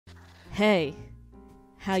Hey,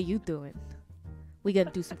 how you doing? We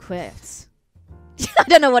gonna do some crafts. I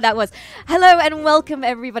don't know what that was. Hello and welcome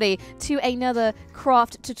everybody to another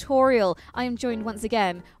craft tutorial. I am joined once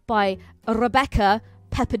again by Rebecca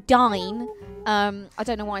Pepperdine. I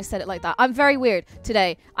don't know why I said it like that. I'm very weird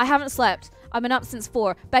today. I haven't slept. I've been up since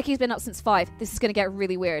 4. Becky's been up since 5. This is gonna get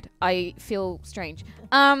really weird. I feel strange.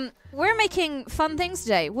 We're making fun things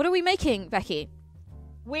today. What are we making, Becky?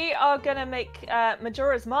 We are going to make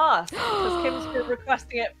Majora's Mask, because Kim's been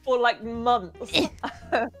requesting it for like months.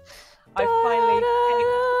 I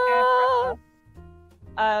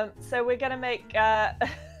finally so we're going to make,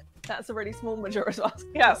 that's a really small Majora's Mask.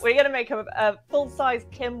 Yeah, we're going to make a full-size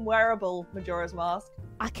Kim wearable Majora's Mask.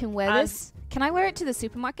 I can wear this. Can I wear it to the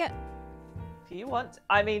supermarket? If you want.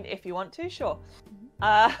 I mean, if you want to, sure.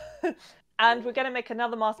 And we're going to make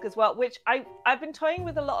another mask as well, which I've been toying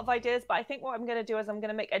with a lot of ideas, but I think what I'm going to do is I'm going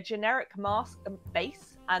to make a generic mask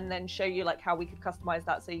base and then show you like how we could customize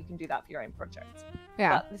that so you can do that for your own projects.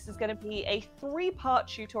 Yeah. But this is going to be a 3-part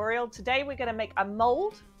tutorial. Today we're going to make a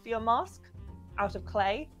mold for your mask out of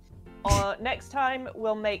clay. Next time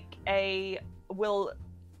we'll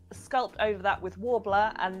sculpt over that with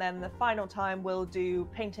Worbla, and then the final time we'll do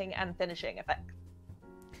painting and finishing effects.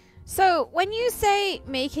 So, when you say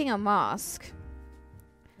making a mask,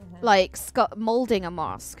 like molding a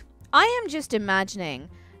mask, I am just imagining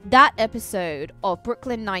that episode of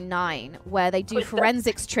Brooklyn Nine-Nine where they do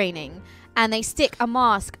forensics training and they stick a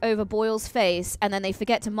mask over Boyle's face and then they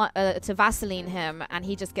forget to Vaseline him and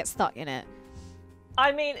he just gets stuck in it.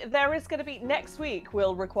 I mean, there is going to be next week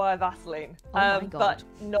will require Vaseline, but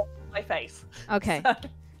not my face. Okay. So,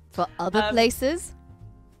 for other places?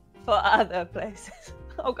 For other places.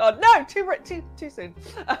 Oh god, no! Too soon.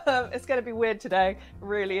 It's going to be weird today. It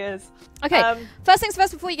really is. Okay, first things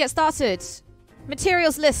first before you get started.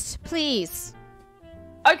 Materials list, please.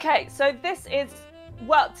 Okay, so this is...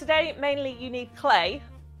 Well, today mainly you need clay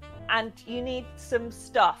and you need some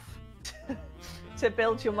stuff to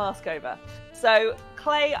build your mask over. So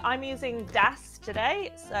clay, I'm using DAS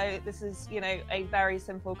today. So this is, you know, a very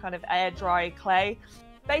simple kind of air dry clay.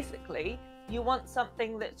 Basically, you want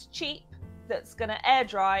something that's cheap, that's going to air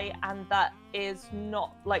dry, and that is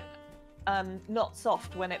not like not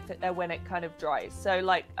soft when it kind of dries. So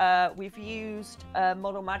like we've used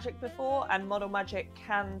Model Magic before, and Model Magic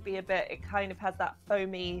can be a bit, it kind of has that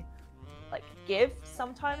foamy like give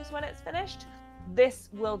sometimes when it's finished. This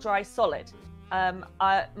will dry solid.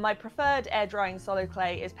 My preferred air drying solid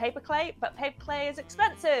clay is paper clay, but paper clay is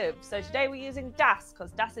expensive, so today we're using DAS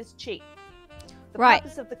because DAS is cheap. The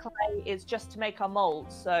purpose of the clay is just to make our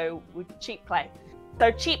mold, so with cheap clay.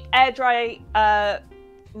 So cheap air dry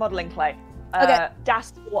modeling clay.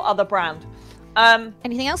 DAS or other brand.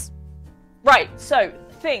 Anything else? Right, so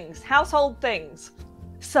things, household things.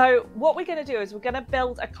 So what we're going to do is we're going to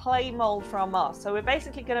build a clay mold for our mask. So we're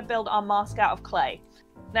basically going to build our mask out of clay.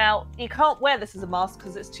 Now, you can't wear this as a mask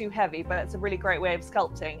because it's too heavy, but it's a really great way of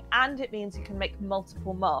sculpting, and it means you can make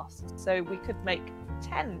multiple masks. So we could make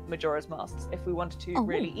 10 Majora's masks if we wanted to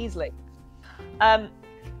really easily.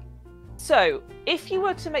 So if you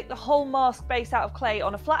were to make the whole mask base out of clay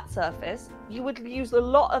on a flat surface, you would use a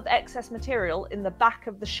lot of excess material in the back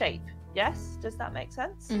of the shape. Yes? Does that make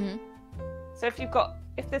sense? Mm-hmm. So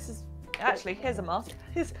if this is, actually, here's a mask.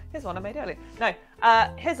 Here's one I made earlier. No,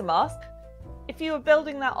 here's a mask. If you were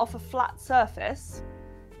building that off a flat surface,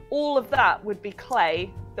 all of that would be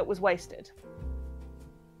clay that was wasted.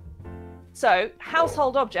 So,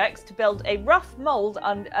 household objects to build a rough mold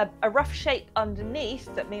and a rough shape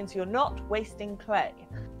underneath, that means you're not wasting clay.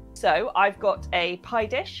 So, I've got a pie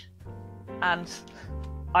dish, and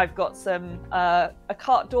I've got some a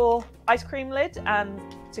cart door ice cream lid, and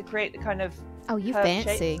to create the kind of fancy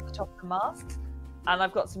shape at the top of the mask. And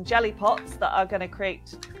I've got some jelly pots that are going to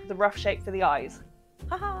create the rough shape for the eyes.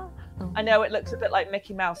 Haha! I know it looks a bit like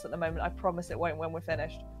Mickey Mouse at the moment. I promise it won't when we're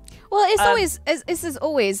finished. Well, this is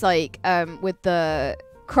always like with the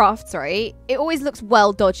crafts, right? It always looks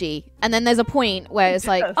well dodgy, and then there's a point where it's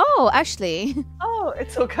like, oh, actually, oh,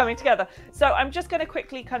 it's all coming together. So I'm just going to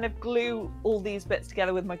quickly kind of glue all these bits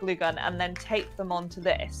together with my glue gun, and then tape them onto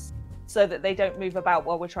this so that they don't move about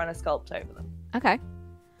while we're trying to sculpt over them. Okay.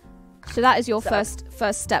 So that is your first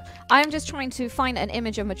step. I am just trying to find an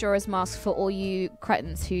image of Majora's Mask for all you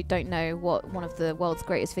cretins who don't know what one of the world's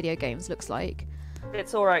greatest video games looks like.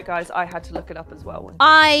 It's all right, guys. I had to look it up as well.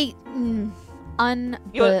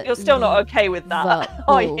 You're still not okay with that,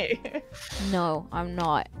 are you? No, I'm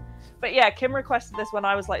not. But yeah, Kim requested this when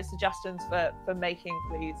I was like suggestions for making,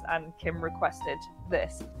 please, and Kim requested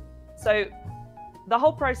this. So the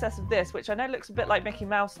whole process of this, which I know looks a bit like Mickey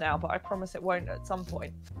Mouse now, but I promise it won't at some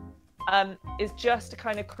point. is just to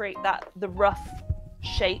kind of create the rough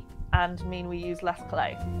shape and mean we use less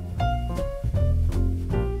clay.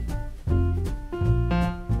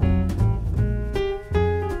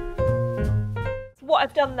 What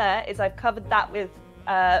I've done there is I've covered that with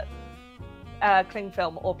cling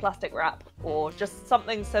film or plastic wrap or just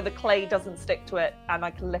something so the clay doesn't stick to it and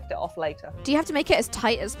I can lift it off later. Do you have to make it as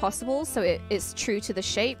tight as possible so it's true to the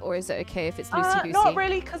shape, or is it okay if it's loosey-goosey? Not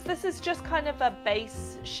really, because this is just kind of a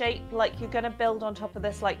base shape. Like, you're going to build on top of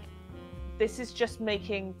this. Like, this is just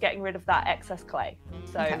getting rid of that excess clay,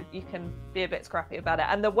 so you can be a bit scrappy about it,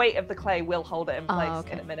 and the weight of the clay will hold it in place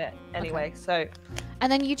in a minute anyway. So,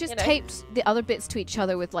 and then you just taped the other bits to each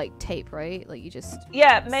other with like tape, right? Like you just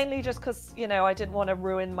mainly just because I didn't want to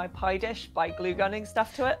ruin my pie dish by glue gunning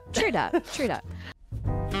stuff to it. True that. True that.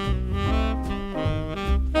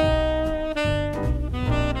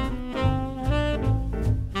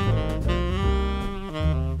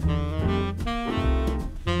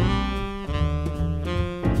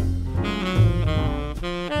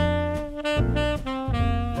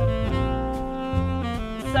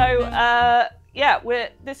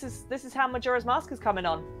 This is how Majora's Mask is coming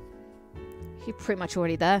on. You're pretty much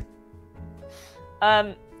already there.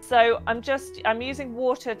 So I'm using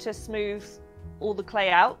water to smooth all the clay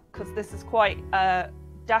out because this is quite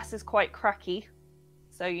Das is quite cracky,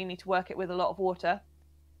 so you need to work it with a lot of water.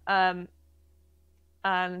 And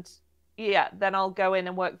yeah, then I'll go in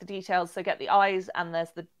and work the details. So get the eyes, and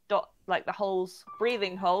there's the dot, like the holes,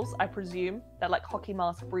 breathing holes, I presume. They're like hockey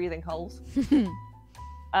mask breathing holes.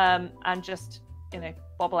 And just,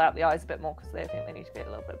 bobble out the eyes a bit more because I think they need to be a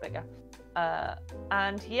little bit bigger.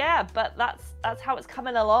 And yeah, but that's how it's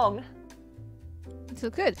coming along. So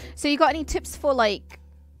good. So you got any tips for like,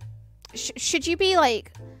 should you be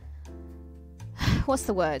like, what's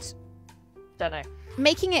the word? Don't know.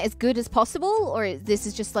 Making it as good as possible, or this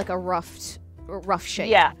is just like a rough shape?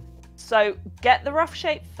 Yeah. So get the rough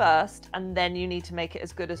shape first, and then you need to make it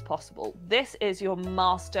as good as possible. This is your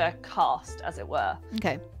master cast, as it were.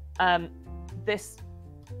 Okay.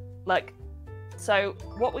 So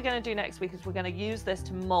what we're going to do next week is we're going to use this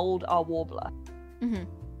to mold our Worbla.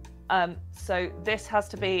 Mm-hmm. So this has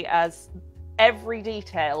to be as every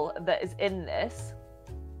detail that is in this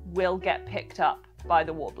will get picked up by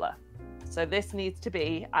the Worbla. So this needs to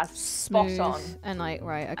be as smooth spot on. And like,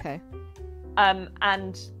 right, okay.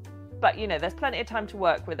 But there's plenty of time to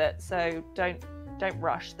work with it, so don't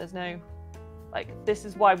rush. There's no, this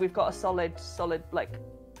is why we've got a solid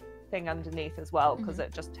thing underneath as well, because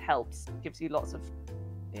it just helps, gives you lots of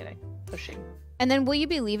pushing. And then will you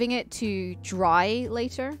be leaving it to dry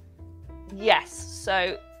later? Yes.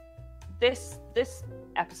 So this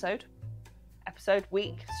episode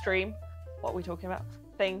week stream, what are we talking about,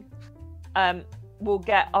 thing, we'll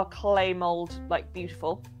get our clay mold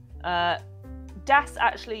beautiful. Das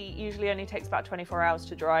actually usually only takes about 24 hours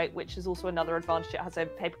to dry, which is also another advantage it has over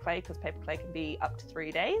paper clay, because paper clay can be up to 3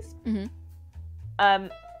 days. Mm-hmm.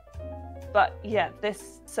 But yeah,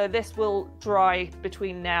 this will dry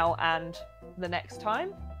between now and the next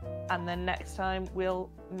time, and then next time we'll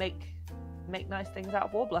make nice things out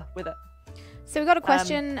of Worbla with it. So we got a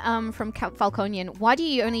question from Falconian. Why do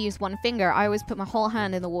you only use one finger? I always put my whole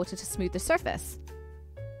hand in the water to smooth the surface.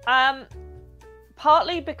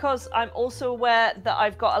 Partly because I'm also aware that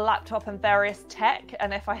I've got a laptop and various tech,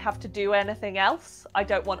 and if I have to do anything else, I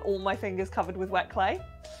don't want all my fingers covered with wet clay.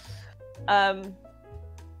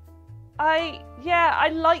 I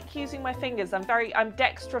like using my fingers. I'm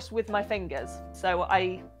dexterous with my fingers, so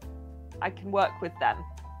I can work with them.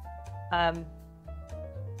 And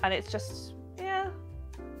it's just,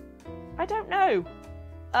 I don't know.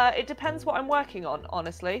 It depends what I'm working on,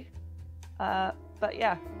 honestly. But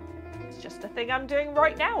yeah, it's just a thing I'm doing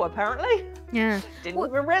right now, apparently. Yeah. Didn't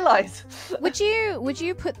even realise. Would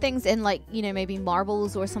you put things in maybe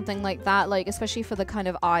marbles or something like that, especially for the kind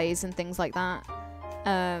of eyes and things like that?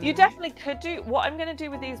 You definitely could do. What I'm going to do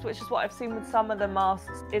with these, which is what I've seen with some of the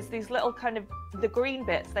masks, is these little kind of, the green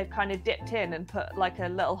bits they've kind of dipped in and put a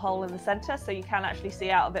little hole in the center, so you can actually see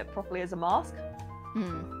out of it properly as a mask.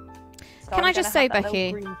 So can I just say,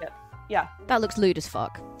 Becky? Yeah. That looks lewd as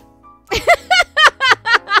fuck.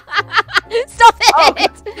 Stop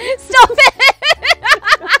it! Stop it!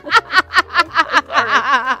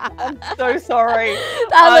 I'm so sorry.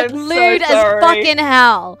 That looks lewd as fucking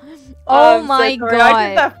hell. Oh my god! I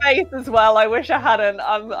did that face as well. I wish I hadn't.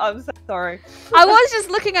 I'm so sorry. I was just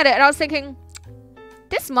looking at it and I was thinking,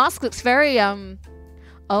 this mask looks very oh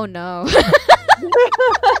no.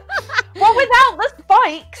 Well, without the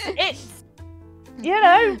spikes, You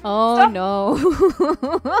know. Oh stuff. no.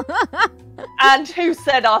 And who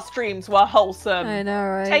said our streams were wholesome? I know,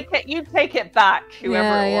 right? You take it back,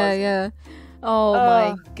 whoever it was. Yeah. Oh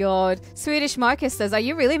my god. Swedish Marcus says, are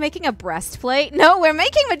you really making a breastplate? No, we're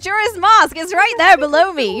making Majora's mask. It's right there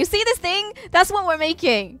below me. You see this thing? That's what we're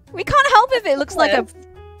making. We can't help if it looks like a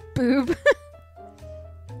boob.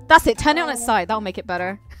 That's it. Turn it on its side. That'll make it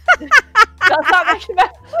better. Does that make it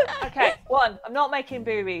better? Okay, I'm not making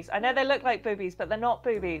boobies. I know they look like boobies, but they're not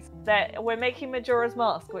boobies. We're making Majora's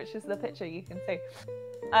mask, which is the picture you can see.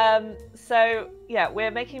 So yeah,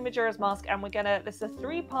 we're making Majora's mask, and this is a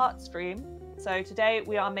 3-part stream. So today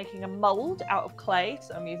we are making a mold out of clay.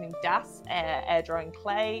 So I'm using DAS, air drying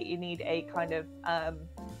clay. You need a kind of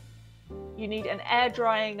you need an air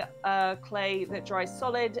drying clay that dries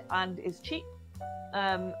solid and is cheap.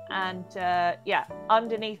 Yeah,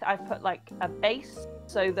 underneath I've put like a base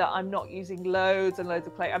so that I'm not using loads and loads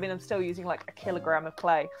of clay. I mean, I'm still using like a kilogram of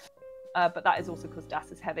clay, but that is also because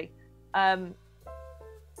DAS is heavy.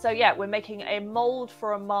 So yeah, we're making a mold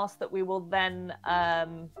for a mask that we will then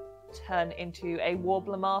turn into a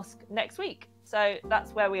Worbla mask next week. So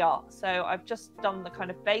that's where we are. So I've just done the kind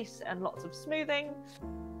of base and lots of smoothing,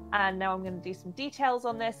 and now I'm going to do some details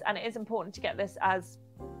on this. And it is important to get this as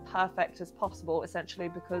perfect as possible, essentially,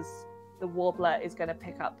 because the Worbla is going to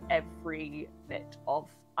pick up every bit of...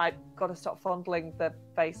 I've got to stop fondling the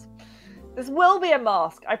face. This will be a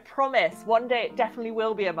mask, I promise. One day it definitely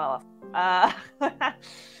will be a mask.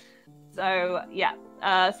 So yeah,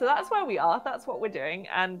 so that's where we are. That's what we're doing.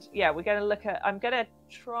 And yeah, we're going to look at... I'm going to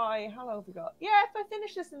try... How long have we got? Yeah, if I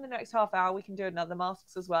finish this in the next half hour, we can do another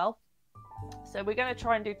masks as well. So we're going to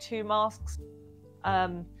try and do 2 masks.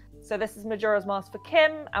 So this is Majora's mask for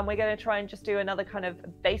Kim, and we're going to try and just do another kind of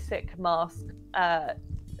basic mask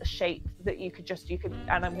shape that you could,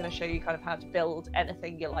 and I'm going to show you kind of how to build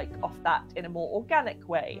anything you like off that in a more organic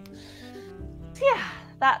way. So yeah,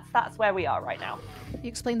 that's where we are right now. You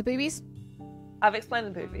explain the boobies? I've explained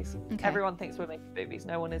the boobies. Okay. Everyone thinks we're making boobies.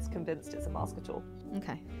 No one is convinced it's a mask at all.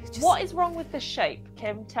 Okay. What is wrong with the shape,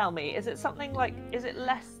 Kim? Tell me. Is it something like, is it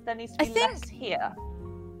less, there needs to be less here?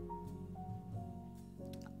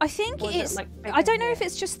 I think it's. I don't know if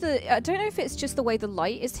it's just the way the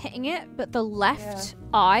light is hitting it, but the left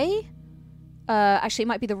eye. Actually, it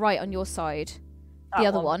might be the right on your side. The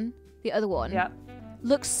other one. Yeah.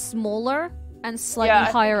 Looks smaller and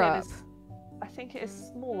slightly higher up. I think it is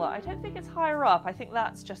smaller. I don't think it's higher up. I think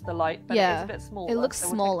that's just the light, but it is a bit smaller. It looks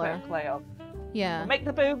smaller. We'll clay on. Yeah. We'll make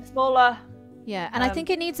the boob smaller. Yeah, and I think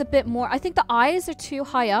it needs a bit more. I think the eyes are too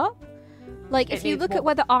high up. Like, if you look at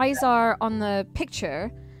where the eyes are on the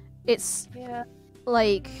picture, it's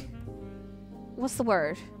like, what's the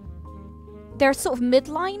word? They're sort of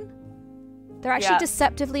midline. They're actually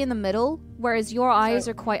deceptively in the middle, whereas your eyes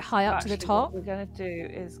are quite high up to the top. What we're going to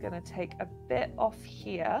do is going to take a bit off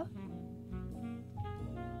here.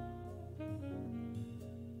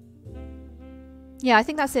 Yeah, I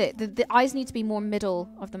think that's it. The eyes need to be more middle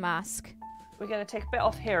of the mask. We're going to take a bit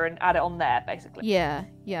off here and add it on there, basically. Yeah.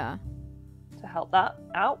 To help that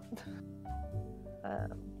out.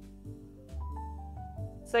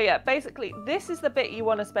 So yeah, basically, this is the bit you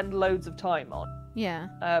want to spend loads of time on.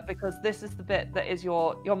 Yeah. Because this is the bit that is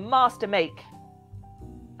your master make.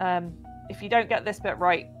 If you don't get this bit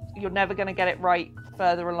right, you're never going to get it right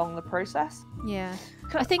further along the process. Yeah.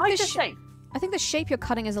 I think the shape you're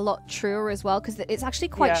cutting is a lot truer as well, because it's actually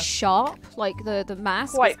quite sharp. Like the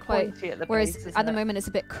mask is quite pointy at the whereas base, at the moment it's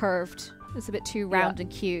a bit curved. It's a bit too round and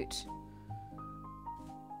cute.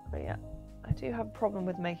 But yeah, I do have a problem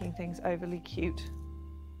with making things overly cute.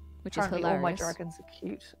 Which is hilarious. All my dragons are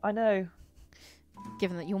cute. I know.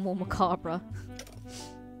 Given that you're more macabre.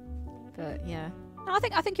 But yeah. No,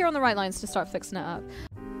 I think you're on the right lines to start fixing it up.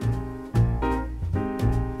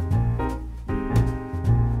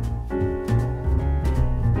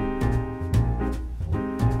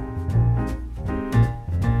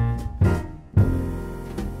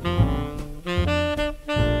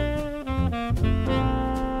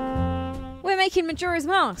 We're making Majora's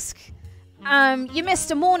mask. You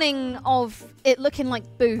missed a morning of it looking like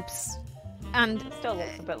boobs. And it still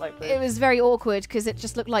looks a bit like boobs. It was very awkward because it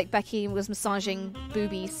just looked like Becky was massaging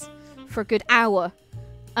boobies for a good hour.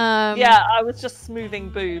 Yeah, I was just smoothing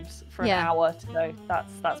boobs for an hour today.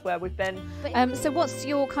 That's where we've been. So what's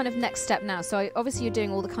your kind of next step now? So obviously you're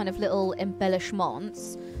doing all the kind of little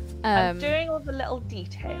embellishments. I'm doing all the little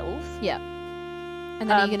details. Yeah. And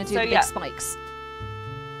then you're going to do the big spikes.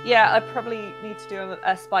 Yeah, I probably need to do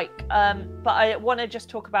a spike. But I want to just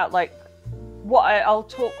talk about like what I'll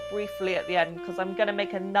talk briefly at the end, because I'm going to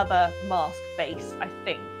make another mask base, I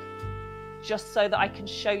think, just so that I can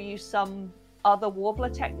show you some other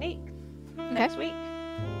Worbla technique next week.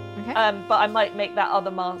 Okay. But I might make that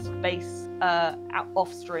other mask base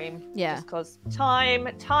off stream. Yeah. Just because time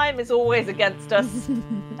is always against us.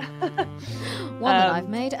 One that I've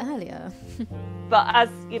made earlier. But as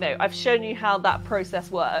you know, I've shown you how that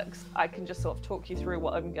process works. I can just sort of talk you through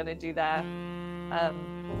what I'm going to do there.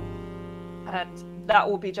 And that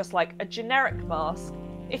will be just like a generic mask.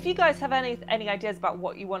 If you guys have any ideas about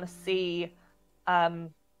what you want to see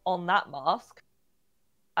on that mask,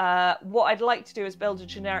 what I'd like to do is build a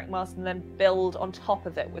generic mask and then build on top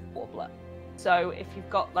of it with Worbla. So if you've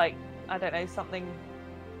got like, I don't know, something,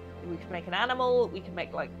 we could make an animal, we could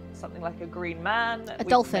make like something like a green man. A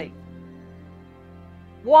dolphin.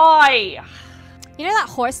 Why? You know that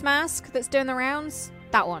horse mask that's doing the rounds?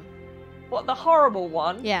 That one. What, the horrible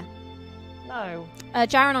one? Yeah. No.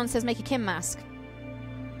 Jaranon says make a Kim mask.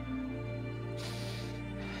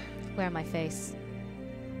 Wear my face.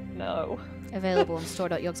 No. Available on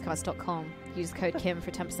store.yogscast.com. Use code Kim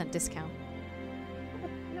for 10% discount.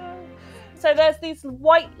 No. So there's these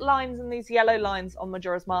white lines and these yellow lines on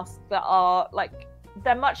Majora's Mask that are like,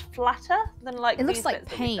 they're much flatter than like it looks these like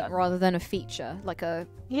paint rather than a feature, like a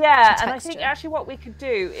and I think actually what we could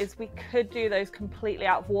do is we could do those completely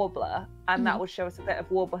out of Worbla, and that would show us a bit of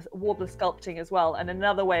Worbla sculpting as well. And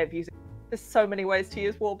another way of using, there's so many ways to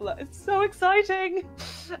use Worbla. It's so exciting.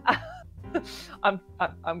 I'm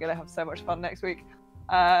gonna have so much fun next week,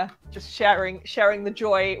 just sharing the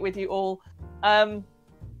joy with you all.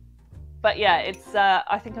 But yeah, it's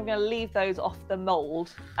I think I'm going to leave those off the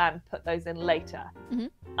mould and put those in later.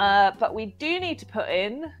 But we do need to put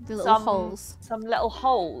in some little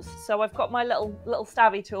holes. So I've got my little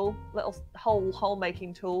stabby tool, little hole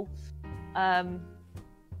making tool.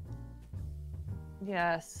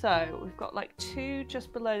 Yeah, so we've got like 2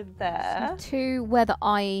 just below there. So 2 where the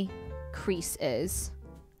eye crease is,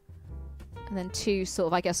 and then 2 sort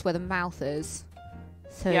of, I guess, where the mouth is.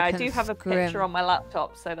 So yeah, I do have a picture on my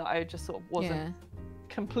laptop so that I just sort of wasn't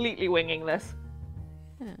completely winging this.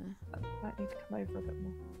 Yeah. I might need to come over a bit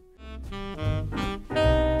more.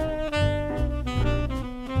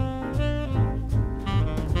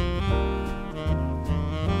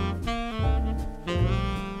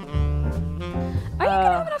 Are you going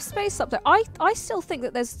to have enough space up there? I still think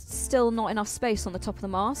that there's still not enough space on the top of the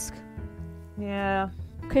mask. Yeah.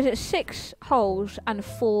 Because it's 6 holes and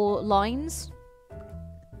 4 lines.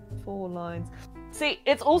 4 lines. See,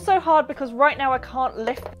 it's also hard because right now I can't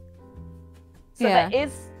lift. So there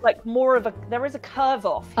is like there is a curve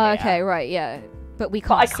off here. Okay, right, yeah. But we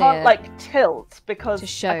can't but I can't like tilt because to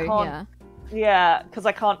show, I can't, yeah, because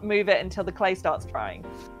I can't move it until the clay starts drying.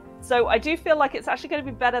 So I do feel like it's actually going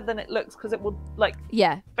to be better than it looks because it will like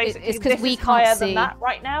basically it's because we can't can't see see that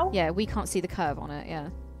right now. Yeah, we can't see the curve on it. Yeah.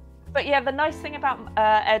 But yeah, the nice thing about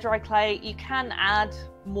air dry clay, you can add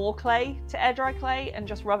more clay to air dry clay and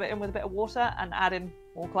just rub it in with a bit of water and add in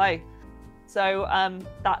more clay. So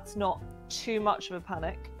that's not too much of a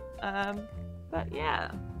panic. But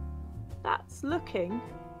yeah, it's looking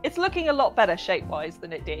a lot better shape-wise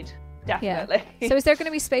than it did. Definitely. Yeah. So is there going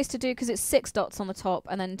to be space to do, because it's 6 dots on the top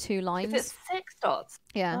and then 2 lines? Is it 6 dots?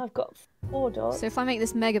 Yeah. Oh, I've got 4 dots. So if I make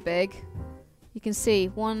this mega big, you can see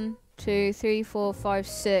 1, 2, 3, 4, 5,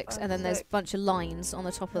 6, and then there's a bunch of lines on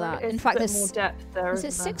the top of that. In fact, there's more depth there. Is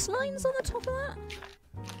it 6 lines on the top of that?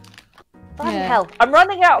 Bloody hell! I'm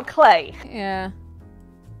running out of clay. Yeah.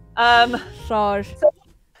 So,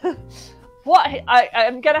 what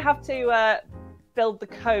I'm gonna have to build the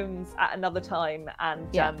cones at another time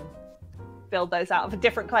and build those out of a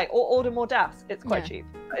different clay or order more DAS. It's quite cheap.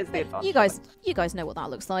 That is the advantage. You guys know what that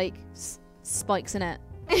looks like. Spikes in it.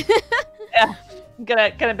 Yeah, I'm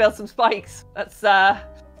gonna build some spikes. That's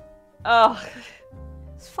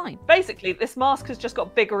it's fine. Basically, this mask has just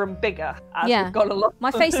got bigger and bigger as we've got along.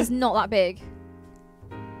 My face is not that big.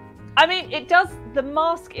 I mean, it does. The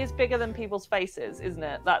mask is bigger than people's faces, isn't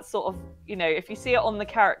it? That's sort of, you know, if you see it on the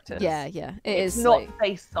characters. Yeah, it's not like,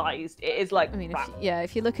 face sized. It is like. I mean,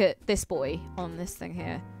 if you look at this boy on this thing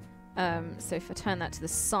here, so if I turn that to the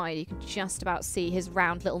side, you can just about see his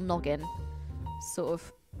round little noggin, sort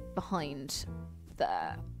of behind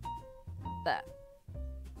there.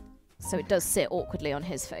 So it does sit awkwardly on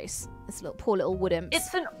his face. This poor little wood imp.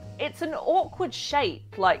 It's an awkward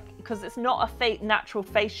shape, like, because it's not a natural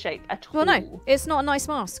face shape at all. Well, no, it's not a nice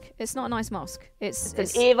mask. It's not a nice mask. It's an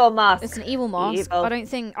evil mask. It's an evil mask. Evil. I don't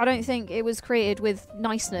think it was created with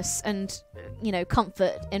niceness and, you know,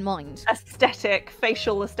 comfort in mind.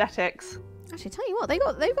 Facial aesthetics. Actually, tell you what,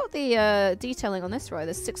 they've got the detailing on this right.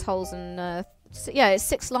 There's 6 holes and it's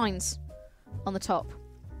 6 lines on the top.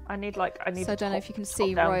 I need So I don't know if you can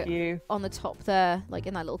see right view. on the top there, like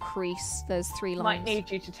in that little crease, there's 3 lines. Might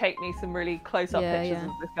need you to take me some really close-up pictures yeah.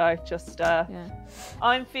 of this guy. Just,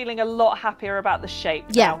 I'm feeling a lot happier about the shape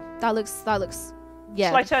Yeah, now. that looks, yeah.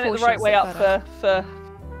 Shall I turn it the right way up for...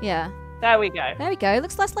 Yeah. There we go. There we go. It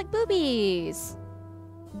looks less like boobies.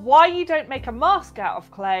 Why you don't make a mask out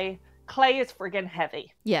of clay? Clay is friggin'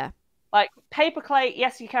 heavy. Yeah. Like, paper clay,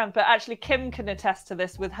 yes you can, but actually Kim can attest to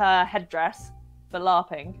this with her headdress for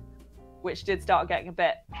LARPing, which did start getting a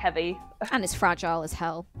bit heavy. And it's fragile as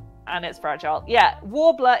hell. And it's fragile. Yeah,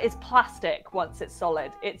 Worbla is plastic once it's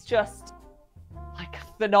solid. It's just, like,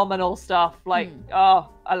 phenomenal stuff. Like, oh,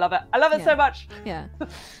 I love it. I love it so much. Yeah.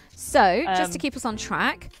 So, just to keep us on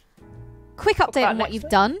track, quick update on what you've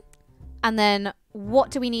done, and then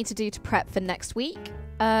what do we need to do to prep for next week?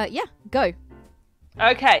 Yeah, go.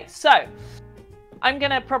 Okay, so I'm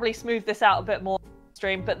going to probably smooth this out a bit more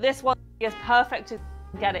stream, but this one is perfect to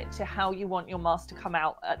get it to how you want your mask to come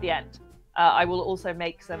out at the end. I will also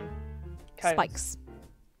make some cones.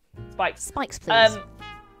 Spikes, please.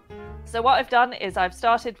 So what I've done is I've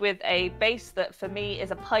started with a base that for me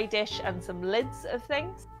is a pie dish and some lids of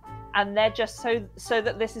things. And they're just so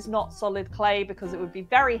that this is not solid clay, because it would be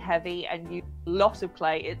very heavy and use a lot of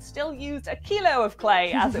clay. It still used 1 kilo of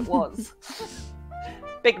clay as it was.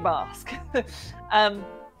 Big mask.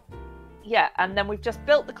 Yeah, and then we've just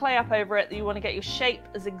built the clay up over it. You want to get your shape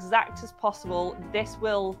as exact as possible. This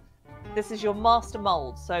is your master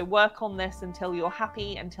mold. So work on this until you're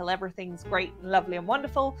happy, until everything's great and lovely and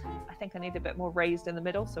wonderful. I think I need a bit more raised in the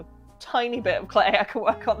middle, so tiny bit of clay I can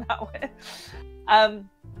work on that with.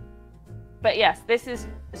 But yes, this is,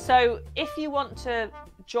 so if you want to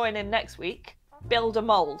join in next week, build a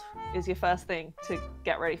mold is your first thing to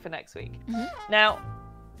get ready for next week. Now,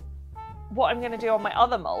 what I'm going to do on my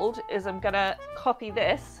other mold is I'm going to copy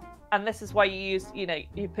this, and this is why you use,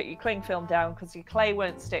 you put your cling film down, because your clay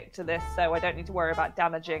won't stick to this, so I don't need to worry about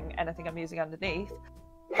damaging anything I'm using underneath.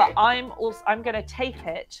 But I'm going to tape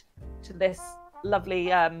it to this lovely,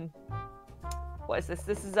 what is this?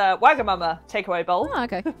 This is a Wagamama takeaway bowl. Oh,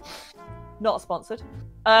 okay. Not sponsored.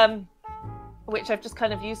 Which I've just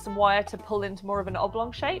kind of used some wire to pull into more of an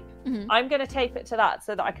oblong shape. I'm going to tape it to that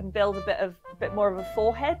so that I can build a bit more of a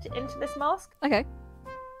forehead into this mask. Okay.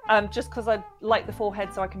 Just because I like the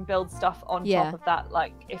forehead, so I can build stuff on top of that.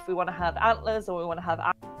 Like if we want to have antlers or we want to have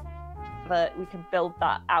we can build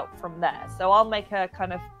that out from there. So I'll make a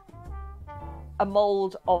kind of a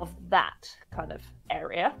mold of that kind of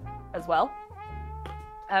area as well.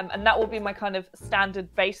 And that will be my kind of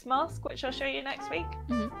standard base mask, which I'll show you next week.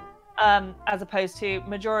 As opposed to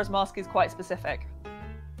Majora's mask is quite specific.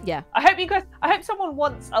 Yeah. I hope someone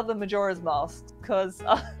wants other Majora's masks, because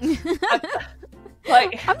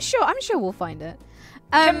like I'm sure we'll find it.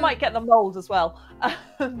 Kim might get the mold as well.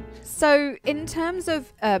 So in terms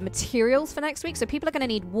of materials for next week, so people are going to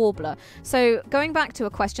need Worbla. So going back to a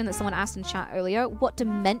question that someone asked in chat earlier, what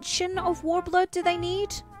dimension of Worbla do they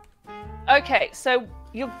need? Okay, so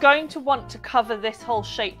you're going to want to cover this whole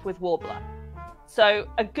shape with Worbla. So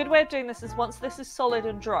a good way of doing this is, once this is solid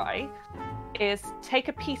and dry, is take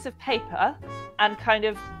a piece of paper and kind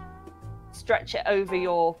of stretch it over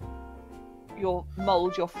your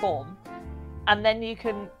mold, your form. And then you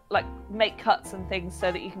can like make cuts and things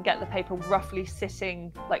so that you can get the paper roughly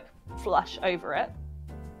sitting like flush over it.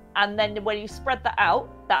 And then when you spread that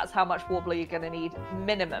out, that's how much Worbla you're going to need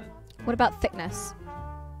minimum. What about thickness?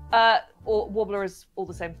 Or Worbla is all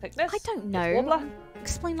the same thickness. I don't know. Worbla.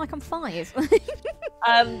 Explain like I'm 5.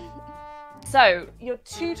 So your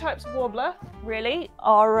 2 types of Worbla really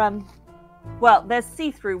are well, there's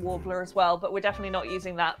see-through Worbla as well, but we're definitely not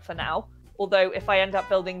using that for now. Although if I end up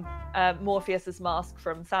building Morpheus's mask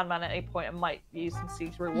from Sandman at any point, I might use some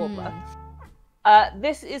see-through Worbla.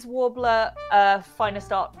 This is Worbla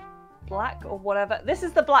Finest Art Black or whatever. This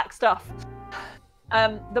is the black stuff.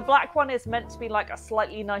 The black one is meant to be like a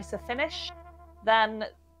slightly nicer finish than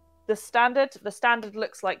the standard. The standard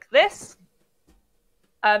looks like this.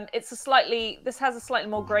 This has a slightly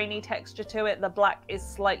more grainy texture to it. The black is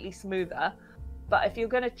slightly smoother. But if you're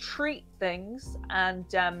going to treat things and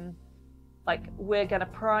like we're going to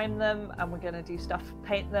prime them and we're going to do stuff,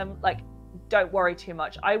 paint them, like don't worry too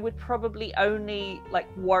much. I would probably only like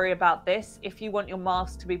worry about this if you want your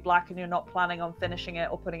mask to be black and you're not planning on finishing it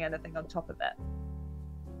or putting anything on top of it.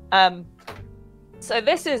 So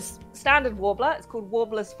this is standard Worbla. It's called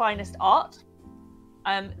Worbla's Finest Art.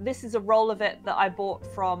 This is a roll of it that I bought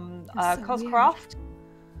from Coscraft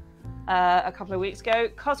a couple of weeks ago.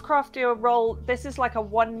 Coscraft do a roll. This is like a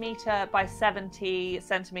 1 meter by 70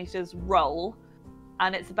 centimeters roll,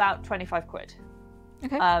 and it's about 25 quid.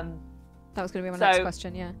 Okay. That was going to be my next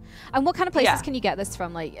question, yeah. And what kind of places can you get this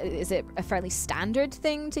from? Like, is it a fairly standard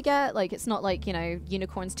thing to get? Like, it's not like, you know,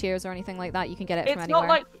 Unicorns Tears or anything like that. You can get it from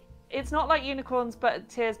anywhere. It's not like Unicorns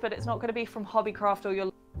Tears, but it's not going to be from Hobbycraft or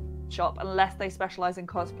your shop unless they specialize in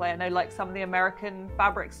cosplay. I know, like, some of the American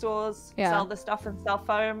fabric stores sell this stuff and sell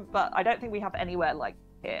foam, but I don't think we have anywhere like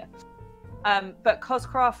here. But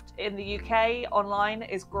Coscraft in the UK online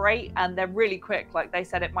is great, and they're really quick. Like, they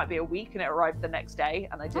said it might be a week and it arrived the next day,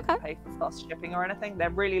 and I didn't pay for fast shipping or anything. They're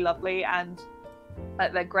really lovely, and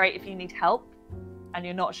they're great if you need help and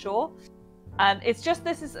you're not sure. It's just,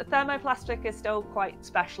 thermoplastic is still quite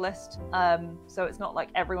specialist, so it's not like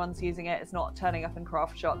everyone's using it. It's not turning up in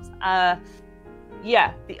craft shops.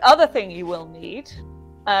 The other thing you will need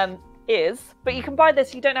but you can buy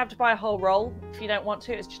this, you don't have to buy a whole roll if you don't want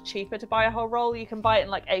to. It's just cheaper to buy a whole roll. You can buy it in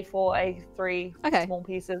like A4, A3 small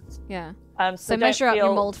pieces. Yeah. So measure up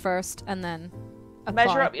your mold first and then apply.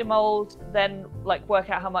 Measure up your mold, then like work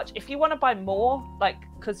out how much. If you want to buy more, like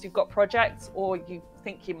because you've got projects or you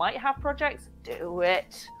think you might have projects, do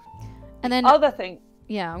it. And then other thing.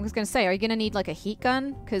 Yeah, I was going to say, are you going to need like a heat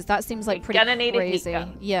gun? Because that seems like pretty crazy. Need a heat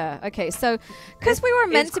gun. Yeah. Okay. So because we were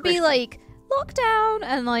meant to be like lockdown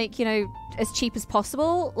and like, you know, as cheap as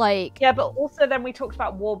possible, like but also then we talked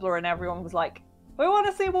about Worbla and everyone was like, we want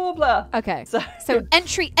to see Worbla. Okay, so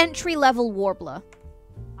entry level Worbla.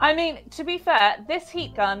 I mean, to be fair, this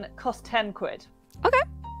heat gun cost 10 quid. Okay,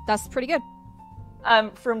 that's pretty good.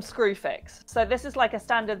 From Screwfix. So this is like a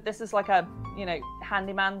standard, this is like a, you know,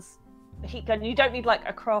 handyman's heat gun. You don't need like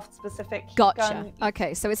a craft specific heat gun.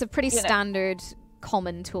 Okay, so it's a pretty standard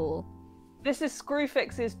common tool. This is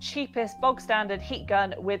Screwfix's cheapest bog standard heat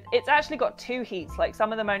gun with, it's actually got 2 heats, like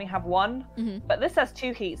some of them only have 1, but this has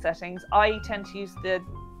 2 heat settings. I tend to use the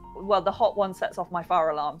hot one sets off my fire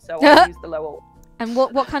alarm, so I use the lower one. And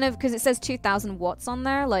what kind of, because it says 2000 watts on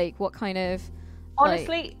there, like what kind of...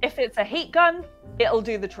 Honestly, if it's a heat gun, it'll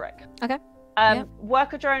do the trick. Okay.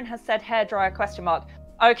 Worker Drone has said hairdryer ?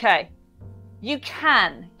 Okay, you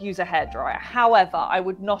can use a hairdryer, however, I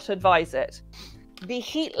would not advise it. The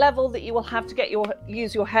heat level that you will have to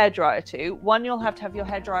use your hairdryer to, 1, you'll have to have your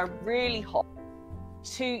hairdryer really hot.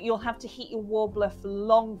 2, you'll have to heat your Worbla for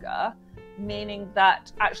longer, meaning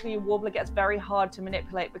that actually your Worbla gets very hard to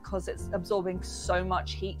manipulate because it's absorbing so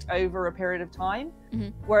much heat over a period of time.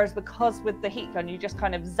 Whereas because with the heat gun, you just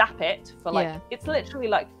kind of zap it for like, it's literally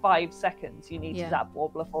like 5 seconds you need to zap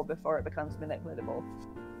Worbla for before it becomes manipulatable.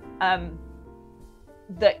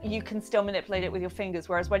 That you can still manipulate it with your fingers,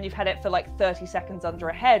 whereas when you've had it for like 30 seconds under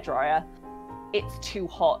a hairdryer, it's too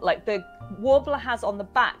hot. Like the Worbla has on the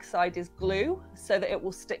back side is glue so that it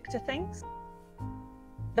will stick to things.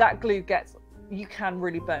 That glue you can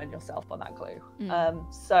really burn yourself on that glue.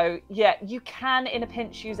 So yeah, you can in a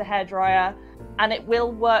pinch use a hairdryer, and it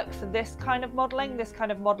will work for this kind of modeling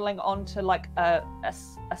onto like a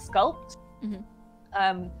sculpt,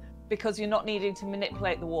 because you're not needing to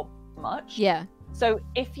manipulate the Worbla much. Yeah. So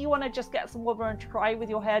if you want to just get some Worbla and try with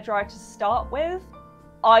your hairdryer to start with,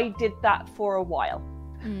 I did that for a while.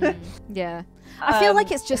 Yeah. I feel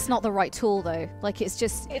like it's just not the right tool though. Like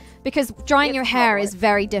it's because drying your hair is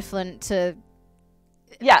very different to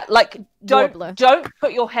like don't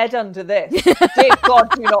put your head under this. Dear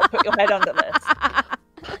God, do not put your head under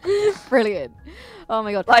this. Brilliant. Oh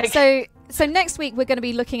my God. So next week we're going to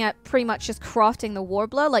be looking at pretty much just crafting the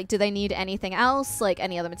Worbla. Like, do they need anything else? Like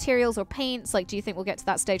any other materials or paints? Like, do you think we'll get to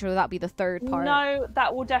that stage, or will that be the third part? No,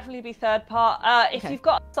 that will definitely be third part. If you've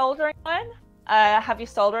got a soldering iron, have your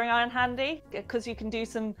soldering iron handy, because you can do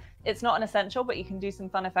some, it's not an essential, but you can do some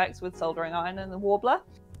fun effects with soldering iron and the Worbla.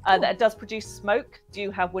 That does produce smoke. Do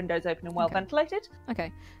have windows open and well ventilated.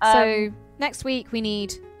 Okay. So next week we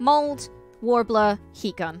need mold, Worbla,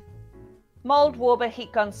 heat gun. Mold, Worbla,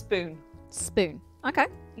 heat gun, spoon. Spoon. Okay.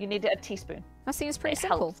 You need a teaspoon. That seems pretty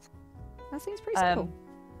simple. That seems pretty simple.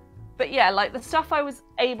 But yeah, like the stuff I was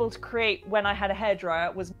able to create when I had a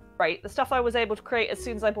hairdryer was great. The stuff I was able to create as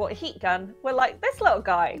soon as I bought a heat gun were like this little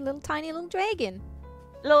guy. Little tiny little dragon.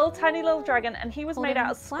 Tiny little dragon, and he was made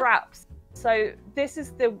out of scraps. So this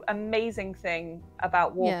is the amazing thing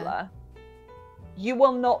about Worbla. Yeah. You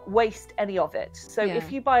will not waste any of it. So if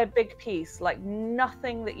you buy a big piece, like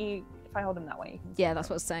nothing that you... If I hold him that way, you can see that's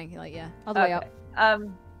what it's saying. Like, other way up.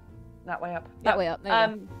 That way up. That way up.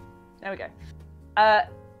 There we go.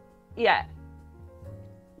 Yeah.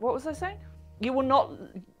 What was I saying? You will not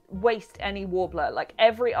waste any Worbla. Like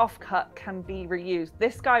every offcut can be reused.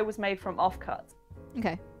 This guy was made from offcuts.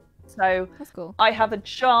 Okay. So that's cool. I have a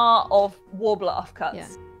jar of Worbla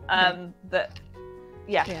offcuts.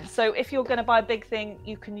 So if you're going to buy a big thing,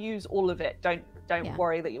 you can use all of it. Don't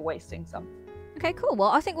worry that you're wasting some. Okay, cool. Well,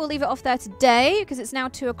 I think we'll leave it off there today because it's now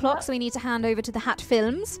 2 o'clock, so we need to hand over to the Hat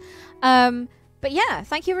Films. But yeah,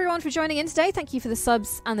 thank you everyone for joining in today. Thank you for the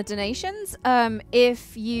subs and the donations.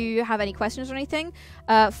 If you have any questions or anything,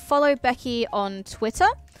 follow Becky on Twitter.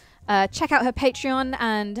 Check out her Patreon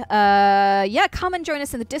and yeah, come and join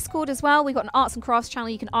us in the Discord as well. We've got an arts and crafts channel.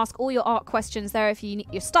 You can ask all your art questions there if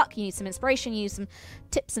you're stuck, you need some inspiration, you need some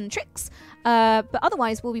tips and tricks. But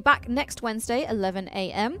otherwise, we'll be back next Wednesday, 11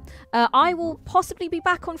 a.m. I will possibly be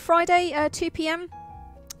back on Friday, 2 p.m.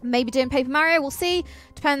 Maybe doing Paper Mario. We'll see.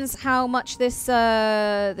 Depends how much this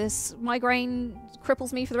this migraine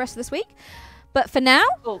cripples me for the rest of this week. But for now,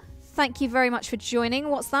 thank you very much for joining.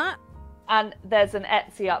 What's that? And there's an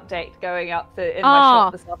Etsy update going up in my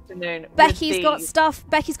shop this afternoon. Becky's got stuff.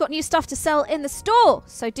 Becky's got new stuff to sell in the store,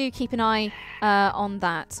 so do keep an eye on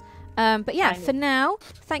that. But yeah, for now,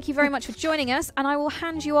 thank you very much for joining us, and I will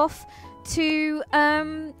hand you off to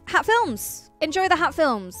Hat Films. Enjoy the Hat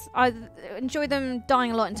Films. I enjoy them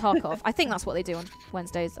dying a lot in Tarkov. I think that's what they do on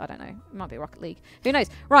Wednesdays. I don't know. It might be Rocket League. Who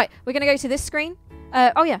knows? Right, we're going to go to this screen.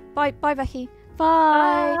 Oh yeah, bye, Becky.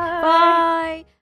 Bye. Bye.